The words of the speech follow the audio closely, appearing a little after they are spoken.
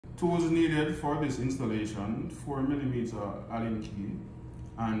Tools needed for this installation: 4mm Allen key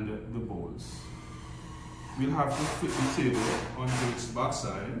and the bolts. We'll have to flip the table onto its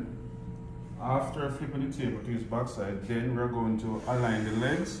backside. After flipping the table to its backside, then we're going to align the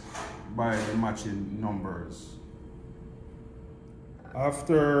legs by the matching numbers.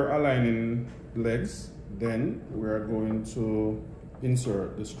 After aligning legs, then we're going to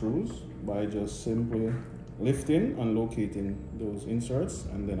insert the screws by just simply lifting and locating those inserts,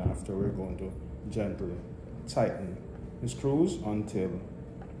 and then after we're going to gently tighten the screws until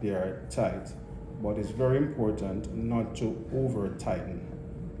they are tight. But it's very important not to over tighten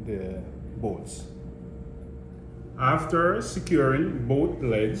the bolts. After securing both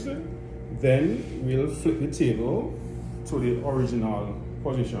legs, then we'll flip the table to the original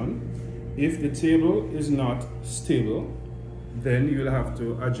position. If the table is not stable, then you'll have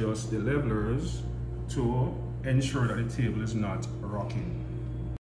to adjust the levelers to ensure that the table is not rocking.